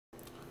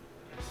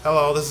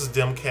Hello, this is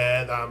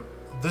Demcat.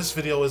 This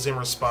video is in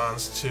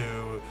response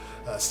to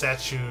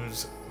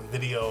Statue's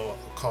video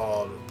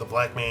called "The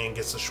Black Man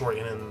Gets the Short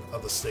End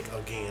of the Stick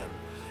Again,"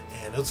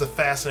 and it's a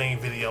fascinating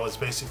video. It's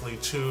basically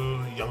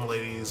two young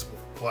ladies,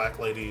 black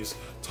ladies,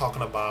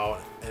 talking about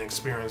an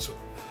experience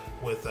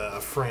with a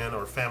friend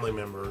or family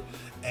member,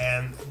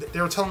 and they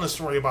were telling the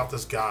story about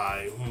this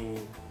guy who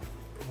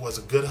was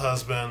a good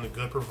husband, a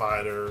good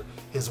provider.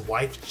 His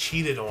wife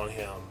cheated on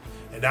him,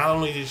 and not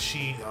only did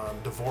she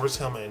divorce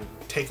him and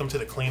take him to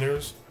the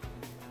cleaners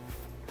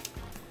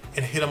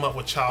and hit him up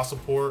with child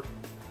support,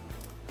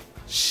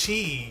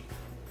 she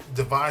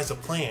devised a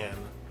plan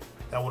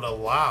that would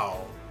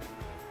allow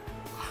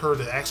her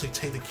to actually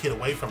take the kid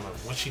away from him.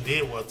 What she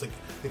did was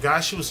the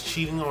guy she was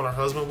cheating on her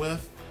husband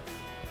with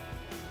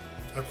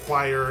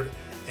acquired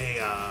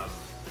a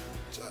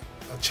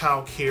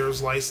child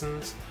care's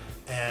license,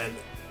 and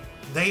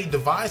they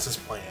devised this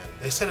plan.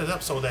 They set it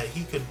up so that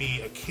he could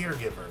be a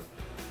caregiver.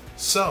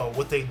 So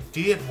what they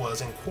did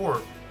was, in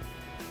court,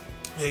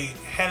 they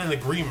had an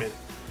agreement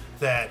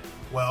that,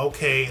 well,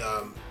 okay,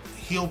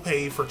 he'll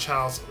pay for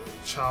child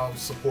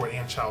support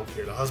and child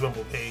care. The husband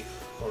will pay,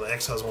 or the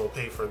ex-husband will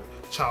pay for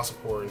child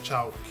support and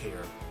child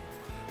care.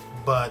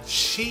 But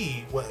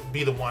she would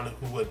be the one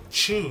who would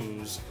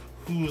choose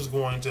who's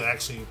going to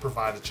actually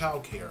provide the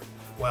child care.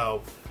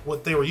 Well,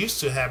 what they were used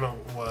to having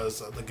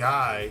was the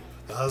guy,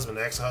 the husband,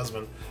 the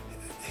ex-husband,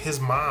 his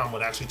mom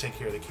would actually take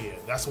care of the kid.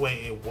 That's the way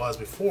it was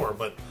before.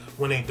 But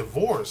when they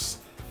divorced,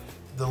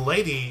 the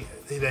lady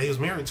that he was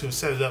married to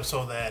set it up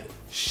so that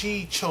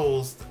she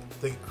chose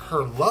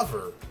her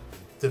lover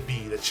to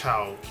be the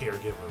child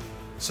caregiver.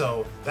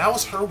 So that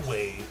was her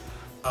way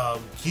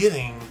of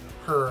getting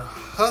her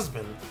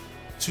husband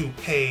to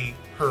pay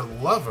her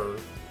lover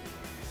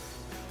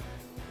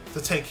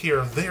to take care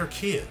of their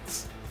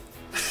kids.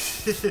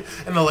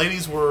 And the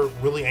ladies were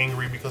really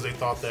angry because they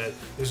thought that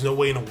there's no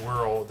way in the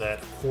world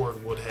that a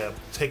court would have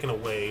taken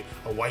away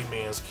a white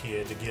man's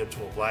kid to give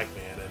to a black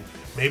man. And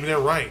maybe they're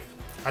right.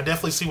 I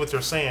definitely see what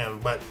they're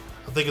saying, but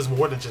I think it's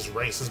more than just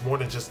race. It's more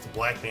than just the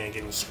black man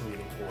getting screwed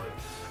in court.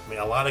 I mean,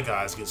 a lot of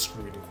guys get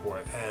screwed in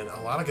court, and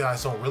a lot of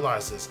guys don't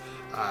realize this.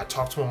 I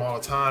talk to them all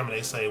the time, and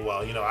they say,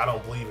 well, you know, I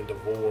don't believe in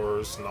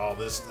divorce and all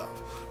this stuff.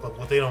 But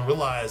what they don't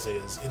realize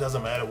is it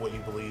doesn't matter what you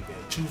believe in.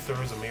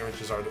 2/3 of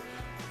marriages are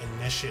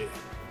initiated.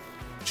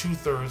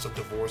 2/3 of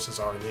divorces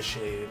are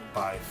initiated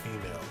by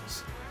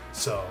females.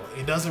 So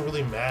it doesn't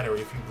really matter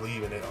if you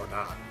believe in it or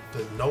not.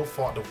 The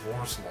no-fault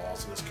divorce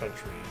laws in this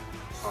country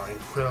are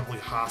incredibly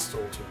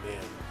hostile to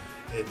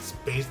men.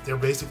 They're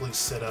basically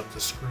set up to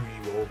screw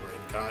you over,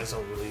 and guys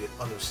don't really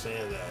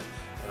understand that.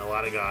 And a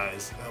lot of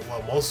guys,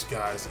 well, most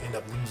guys end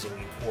up losing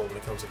in court when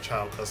it comes to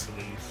child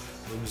custody,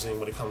 losing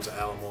when it comes to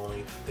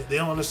alimony. They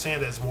don't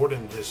understand that it's more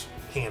than just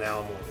paying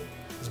alimony.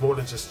 It's more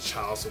than just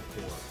child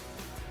support.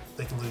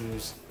 They can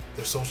lose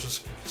their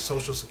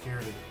social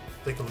security.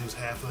 They can lose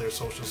half of their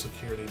social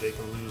security. They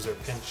can lose their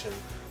pension.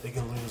 They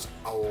can lose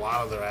a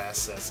lot of their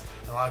assets.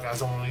 And a lot of guys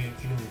don't really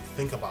even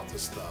think about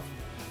this stuff.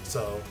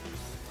 So,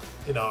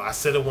 you know, I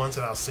said it once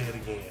and I'll say it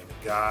again.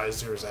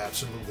 Guys, there's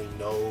absolutely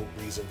no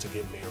reason to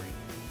get married.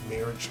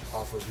 Marriage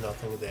offers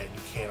nothing that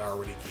you can't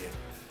already get.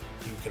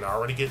 You can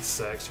already get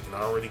sex. You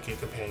can already get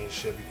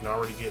companionship. You can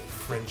already get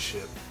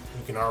friendship.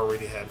 You can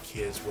already have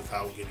kids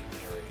without getting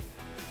married.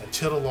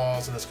 Until the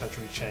laws in this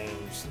country change,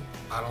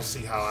 I don't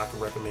see how I can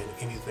recommend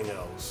anything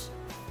else.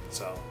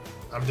 So,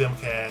 I'm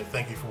Demcat.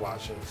 Thank you for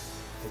watching.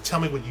 And tell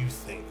me what you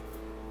think.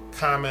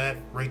 Comment,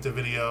 rate the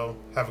video.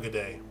 Have a good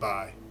day.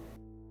 Bye.